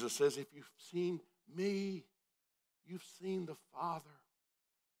 Jesus says, if you've seen me, you've seen the Father.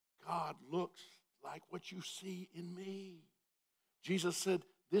 God looks like what you see in me. Jesus said,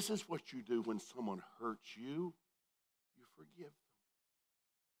 this is what you do when someone hurts you. You forgive them.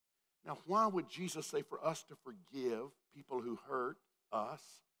 Now, why would Jesus say for us to forgive people who hurt us,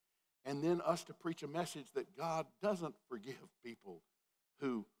 and then us to preach a message that God doesn't forgive people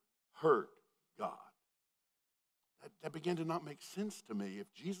who hurt God? That began to not make sense to me.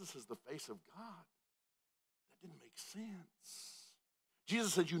 If Jesus is the face of God, that didn't make sense.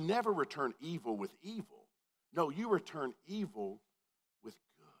 Jesus said you never return evil with evil. No, you return evil with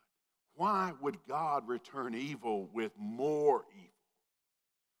good. Why would God return evil with more evil?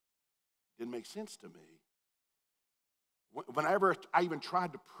 Didn't make sense to me. Whenever I even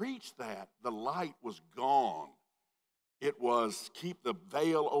tried to preach that, the light was gone. It was, keep the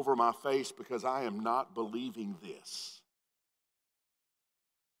veil over my face because I am not believing this.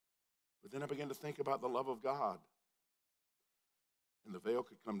 But then I began to think about the love of God. And the veil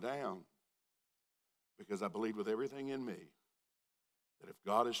could come down because I believed with everything in me that if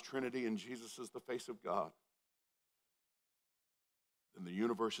God is Trinity and Jesus is the face of God, then the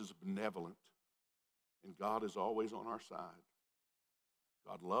universe is benevolent and God is always on our side.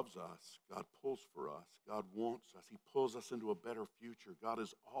 God loves us. God pulls for us. God wants us. He pulls us into a better future. God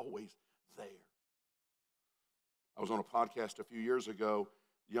is always there. I was on a podcast a few years ago.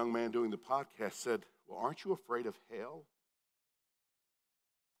 The young man doing the podcast said, well, aren't you afraid of hell?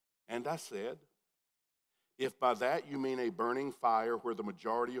 And I said, if by that you mean a burning fire where the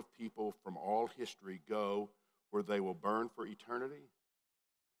majority of people from all history go, where they will burn for eternity,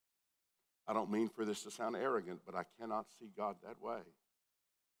 I don't mean for this to sound arrogant, but I cannot see God that way.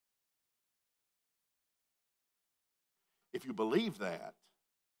 If you believe that,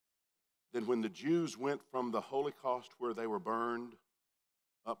 then when the Jews went from the Holocaust where they were burned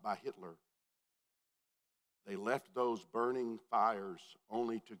up by Hitler, they left those burning fires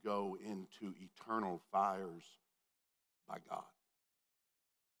only to go into eternal fires by God.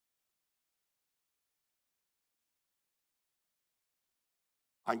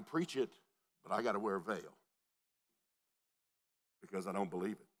 I can preach it, but I got to wear a veil because I don't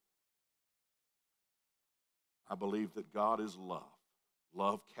believe it. I believe that God is love.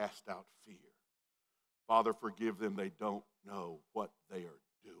 Love casts out fear. Father, forgive them. They don't know what they are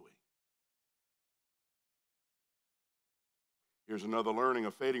doing. Here's another learning.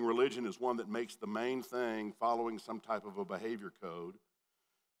 A fading religion is one that makes the main thing following some type of a behavior code.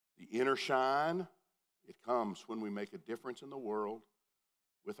 The inner shine, it comes when we make a difference in the world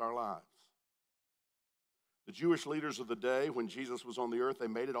with our lives. The Jewish leaders of the day, when Jesus was on the earth, they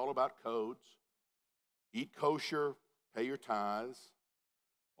made it all about codes. Eat kosher, pay your tithes,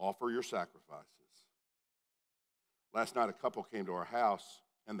 offer your sacrifices. Last night, a couple came to our house,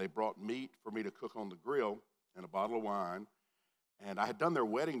 and they brought meat for me to cook on the grill and a bottle of wine. And I had done their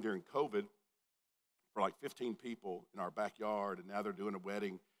wedding during COVID for like 15 people in our backyard, and now they're doing a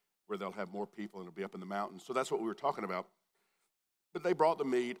wedding where they'll have more people and it'll be up in the mountains. So that's what we were talking about. But they brought the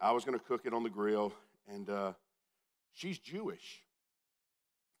meat. I was going to cook it on the grill, and she's Jewish.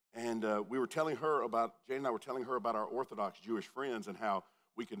 And we were telling her about, Jane and I were telling her about our Orthodox Jewish friends and how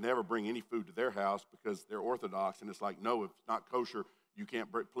we could never bring any food to their house because they're Orthodox. And it's like, no, if it's not kosher, you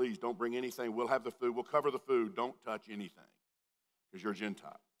can't bring, please don't bring anything. We'll have the food. We'll cover the food. Don't touch anything because you're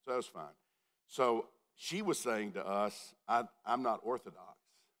Gentile. So that was fine. So she was saying to us, I'm not Orthodox.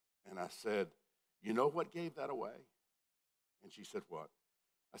 And I said, you know what gave that away? And she said, what?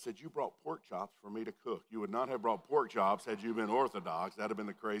 I said, you brought pork chops for me to cook. You would not have brought pork chops had you been Orthodox. That would have been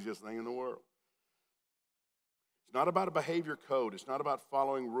the craziest thing in the world. It's not about a behavior code. It's not about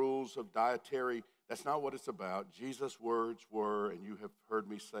following rules of dietary. That's not what it's about. Jesus' words were, and you have heard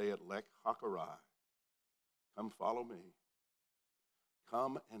me say it, lek hakarai. Come follow me.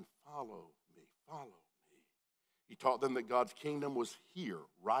 Come and follow me. Follow me. He taught them that God's kingdom was here,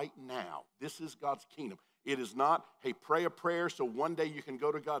 right now. This is God's kingdom. It is not, hey, pray a prayer so one day you can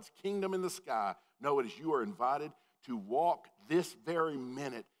go to God's kingdom in the sky. No, it is you are invited to walk this very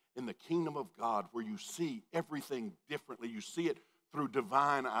minute in the kingdom of God where you see everything differently. You see it through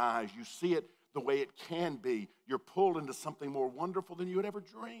divine eyes. You see it the way it can be. You're pulled into something more wonderful than you had ever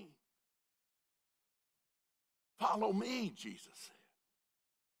dreamed. Follow me, Jesus said.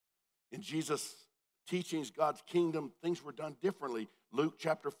 In Jesus' teachings, God's kingdom, things were done differently. Luke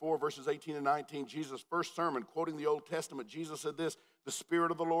chapter 4, verses 18 and 19, Jesus' first sermon, quoting the Old Testament, Jesus said this, the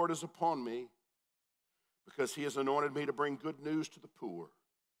Spirit of the Lord is upon me because he has anointed me to bring good news to the poor.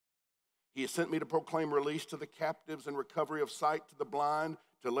 He has sent me to proclaim release to the captives and recovery of sight to the blind,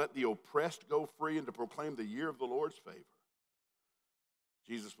 to let the oppressed go free, and to proclaim the year of the Lord's favor.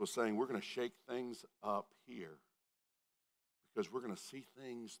 Jesus was saying, we're going to shake things up here because we're going to see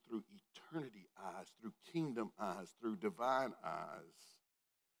things through eternity eyes, through kingdom eyes, through divine eyes.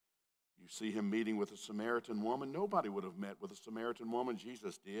 You see him meeting with a Samaritan woman. Nobody would have met with a Samaritan woman.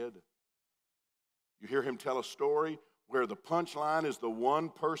 Jesus did. You hear him tell a story where the punchline is the one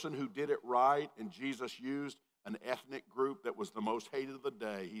person who did it right, and Jesus used an ethnic group that was the most hated of the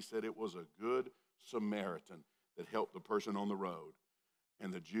day. He said it was a good Samaritan that helped the person on the road.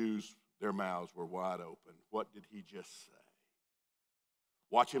 And the Jews, their mouths were wide open. What did he just say?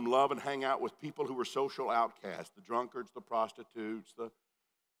 Watch him love and hang out with people who were social outcasts, the drunkards, the prostitutes, the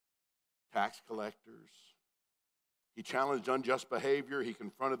tax collectors. He challenged unjust behavior. He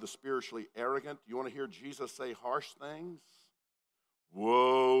confronted the spiritually arrogant. You want to hear Jesus say harsh things?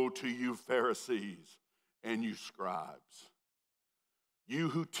 Woe to you Pharisees and you scribes. You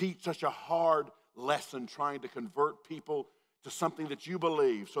who teach such a hard lesson trying to convert people to something that you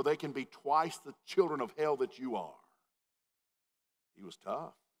believe so they can be twice the children of hell that you are. He was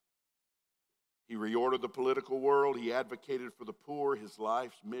tough. He reordered the political world. He advocated for the poor. His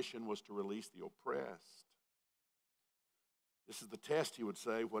life's mission was to release the oppressed. This is the test, he would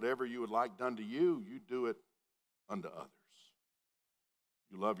say. Whatever you would like done to you, you do it unto others.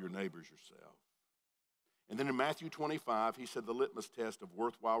 You love your neighbors yourself. And then in Matthew 25, he said the litmus test of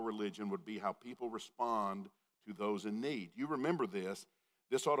worthwhile religion would be how people respond to those in need. You remember this.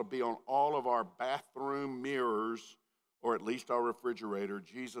 This ought to be on all of our bathroom mirrors, or at least our refrigerator.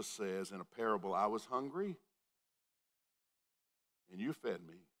 Jesus says in a parable, I was hungry, and you fed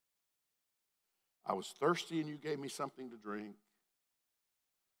me. I was thirsty, and you gave me something to drink.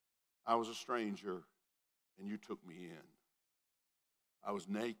 I was a stranger, and you took me in. I was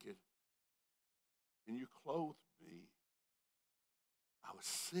naked, and you clothed me. I was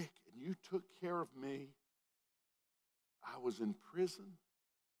sick, and you took care of me. I was in prison,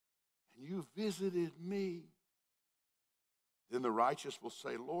 and you visited me. Then the righteous will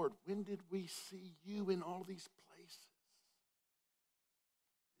say, Lord, when did we see you in all these places?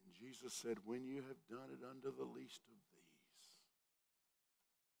 And Jesus said, when you have done it unto the least of these,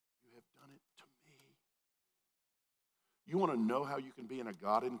 you have done it to me. You want to know how you can be in a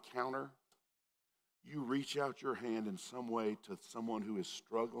God encounter? you reach out your hand in some way to someone who is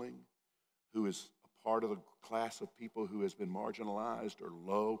struggling, who is a part of the class of people who has been marginalized or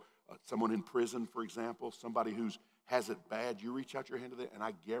low, someone in prison, for example, somebody who has it bad, you reach out your hand to them, and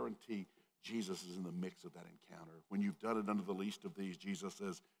I guarantee Jesus is in the mix of that encounter. When you've done it unto the least of these, Jesus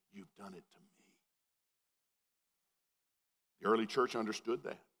says, you've done it to me. The early church understood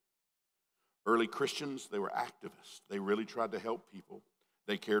that. Early Christians, they were activists. They really tried to help people.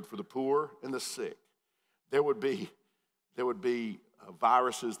 They cared for the poor and the sick. There would be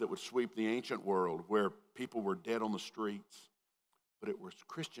viruses that would sweep the ancient world where people were dead on the streets, but it was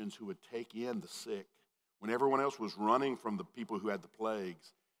Christians who would take in the sick. When everyone else was running from the people who had the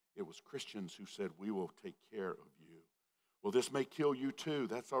plagues, it was Christians who said, we will take care of you. Well, this may kill you too.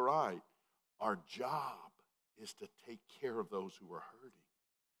 That's all right. Our job is to take care of those who are hurting.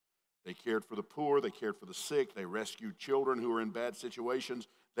 They cared for the poor. They cared for the sick. They rescued children who were in bad situations.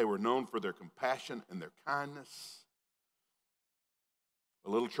 They were known for their compassion and their kindness. A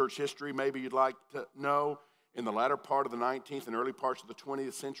little church history maybe you'd like to know. In the latter part of the 19th and early parts of the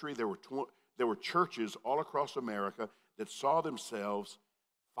 20th century, there were churches all across America that saw themselves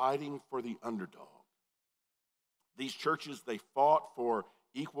fighting for the underdog. These churches, they fought for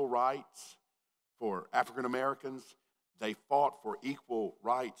equal rights for African Americans. They fought for equal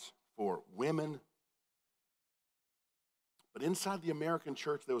rights for women. But inside the American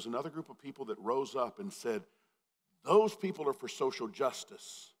church, there was another group of people that rose up and said, those people are for social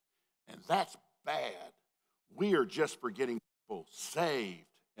justice, and that's bad. We are just for getting people saved,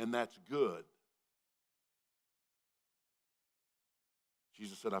 and that's good.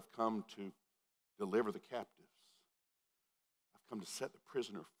 Jesus said, I've come to deliver the captives. I've come to set the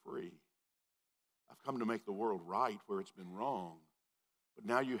prisoner free. I've come to make the world right where it's been wrong. But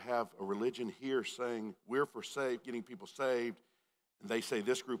now you have a religion here saying we're for getting people saved, and they say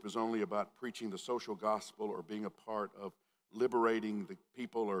this group is only about preaching the social gospel or being a part of liberating the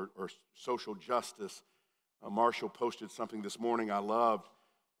people or social justice. Marshall posted something this morning I loved.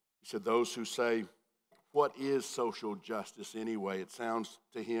 He said, those who say, what is social justice anyway? It sounds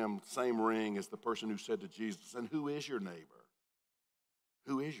to him same ring as the person who said to Jesus, and who is your neighbor?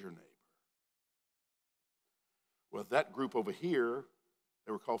 Who is your neighbor? Well, that group over here,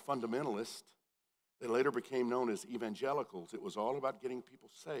 they were called fundamentalists. They later became known as evangelicals. It was all about getting people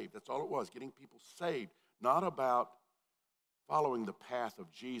saved. That's all it was, getting people saved, not about following the path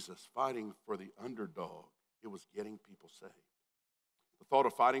of Jesus, fighting for the underdog. It was getting people saved. The thought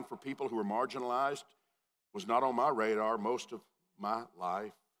of fighting for people who were marginalized was not on my radar most of my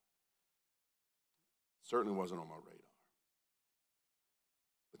life. Certainly wasn't on my radar.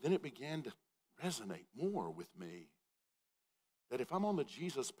 But then it began to resonate more with me that if I'm on the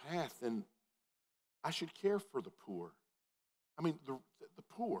Jesus path, then I should care for the poor. I mean, the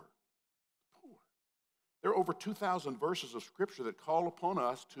poor. There are over 2,000 verses of Scripture that call upon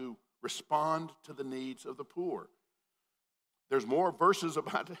us to respond to the needs of the poor. There's more verses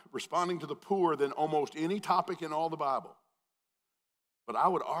about responding to the poor than almost any topic in all the Bible. But I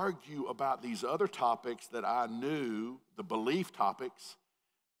would argue about these other topics that I knew, the belief topics,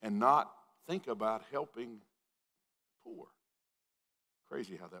 and not think about helping the poor.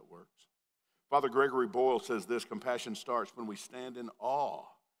 Crazy how that works. Father Gregory Boyle says this, compassion starts when we stand in awe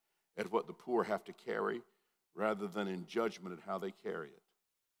at what the poor have to carry rather than in judgment at how they carry it.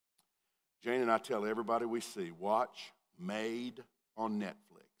 Jane and I tell everybody we see, watch Made on Netflix.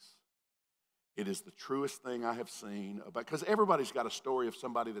 It is the truest thing I have seen about, because everybody's got a story of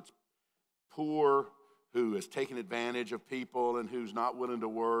somebody that's poor, who has taken advantage of people and who's not willing to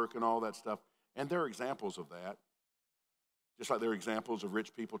work and all that stuff. And there are examples of that. Just like there are examples of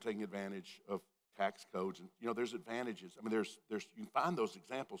rich people taking advantage of tax codes. And, there's advantages. I mean, there's you can find those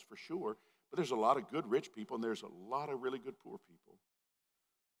examples for sure, but there's a lot of good rich people and there's a lot of really good poor people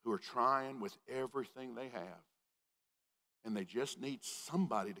who are trying with everything they have. And they just need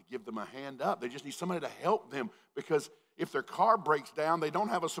somebody to give them a hand up. They just need somebody to help them, because if their car breaks down, they don't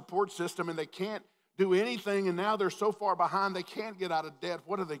have a support system and they can't do anything, and now they're so far behind they can't get out of debt.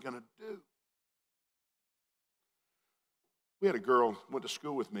 What are they going to do? We had a girl went to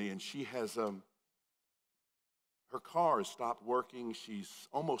school with me, and she has her car has stopped working. She's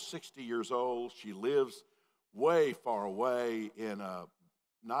almost 60 years old. She lives way far away in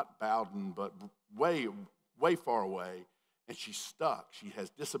not Bowden, but way far away, and she's stuck. She has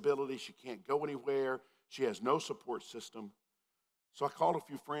disability. She can't go anywhere. She has no support system. So I called a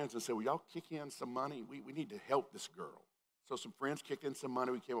few friends and said, will y'all kick in some money? We need to help this girl. So some friends kicked in some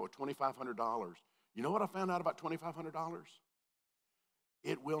money. We came up with $2,500. You know what I found out about $2,500?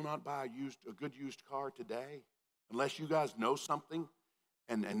 It will not buy a good used car today unless you guys know something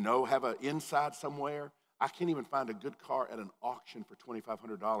and have an inside somewhere. I can't even find a good car at an auction for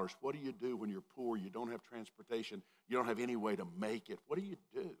 $2,500. What do you do when you're poor? You don't have transportation. You don't have any way to make it. What do you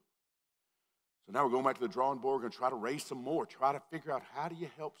do? So now we're going back to the drawing board. We're going to try to raise some more. Try to figure out, how do you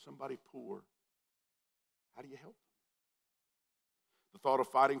help somebody poor? How do you help them? The thought of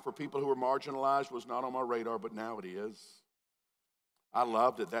fighting for people who are marginalized was not on my radar, but now it is. I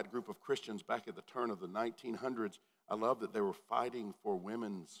love that group of Christians back at the turn of the 1900s, I love that they were fighting for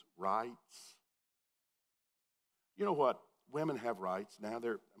women's rights. You know what? Women have rights now.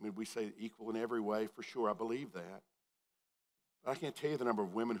 We say equal in every way, for sure. I believe that. But I can't tell you the number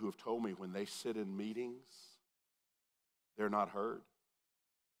of women who have told me when they sit in meetings, they're not heard.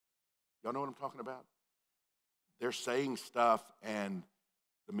 Y'all know what I'm talking about? They're saying stuff and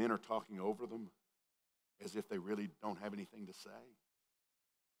the men are talking over them as if they really don't have anything to say.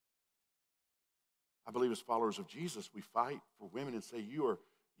 I believe as followers of Jesus, we fight for women and say, you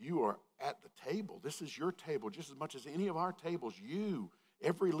are at the table. This is your table just as much as any of our tables.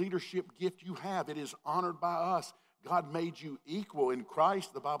 Every leadership gift you have, it is honored by us. God made you equal in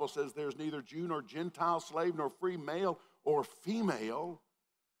Christ. The Bible says there's neither Jew nor Gentile, slave nor free, male or female.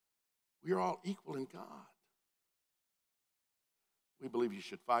 We are all equal in God. We believe you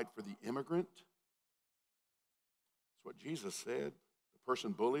should fight for the immigrant. That's what Jesus said. The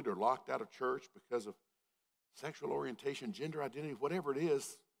person bullied or locked out of church because of sexual orientation, gender identity, whatever it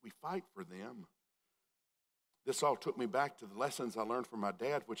is, we fight for them. This all took me back to the lessons I learned from my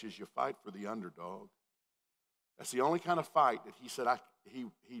dad, which is you fight for the underdog. That's the only kind of fight that he said he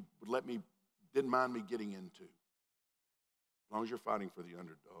would didn't mind me getting into. As long as you're fighting for the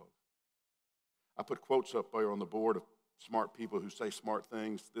underdog. I put quotes up there on the board of smart people who say smart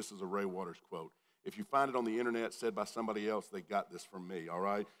things. This is a Ray Waters quote. If you find it on the internet said by somebody else, they got this from me, all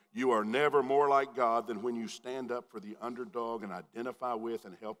right? You are never more like God than when you stand up for the underdog and identify with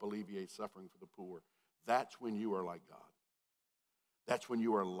and help alleviate suffering for the poor. That's when you are like God. That's when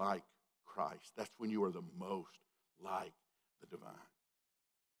you are like Christ. That's when you are the most like the divine.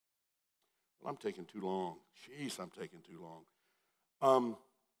 Well, I'm taking too long. Jeez, I'm taking too long.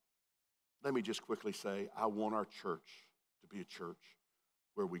 Let me just quickly say, I want our church to be a church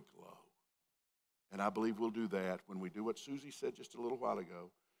where we glow. And I believe we'll do that when we do what Susie said just a little while ago,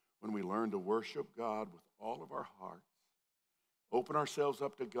 when we learn to worship God with all of our hearts, open ourselves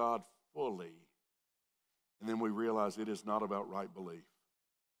up to God fully, and then we realize it is not about right belief.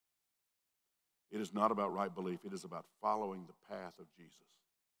 It is not about right belief. It is about following the path of Jesus.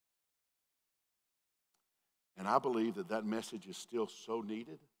 And I believe that message is still so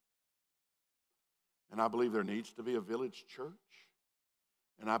needed. And I believe there needs to be a village church.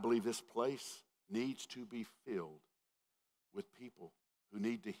 And I believe this place needs to be filled with people who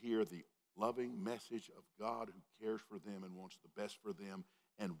need to hear the loving message of God who cares for them and wants the best for them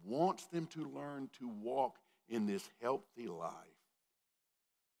and wants them to learn to walk in this healthy life,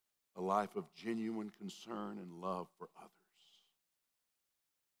 a life of genuine concern and love for others.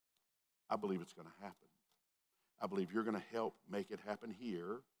 I believe it's going to happen. I believe you're going to help make it happen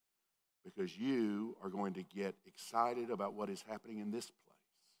here because you are going to get excited about what is happening in this place.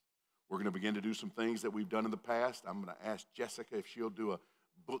 We're going to begin to do some things that we've done in the past. I'm going to ask Jessica if she'll do a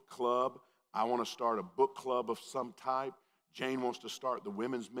book club. I want to start a book club of some type. Jane wants to start the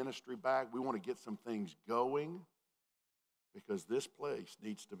women's ministry back. We want to get some things going because this place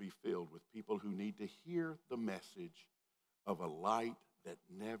needs to be filled with people who need to hear the message of a light that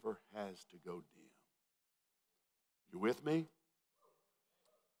never has to go dim. You with me?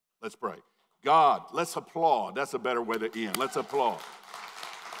 Let's pray. God, let's applaud. That's a better way to end. Let's applaud.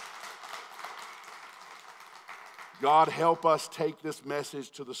 God, help us take this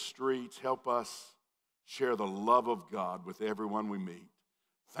message to the streets. Help us share the love of God with everyone we meet.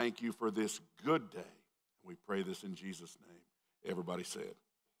 Thank you for this good day. We pray this in Jesus' name. Everybody said,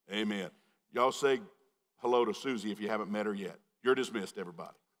 amen. Y'all say hello to Susie if you haven't met her yet. You're dismissed,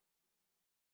 everybody.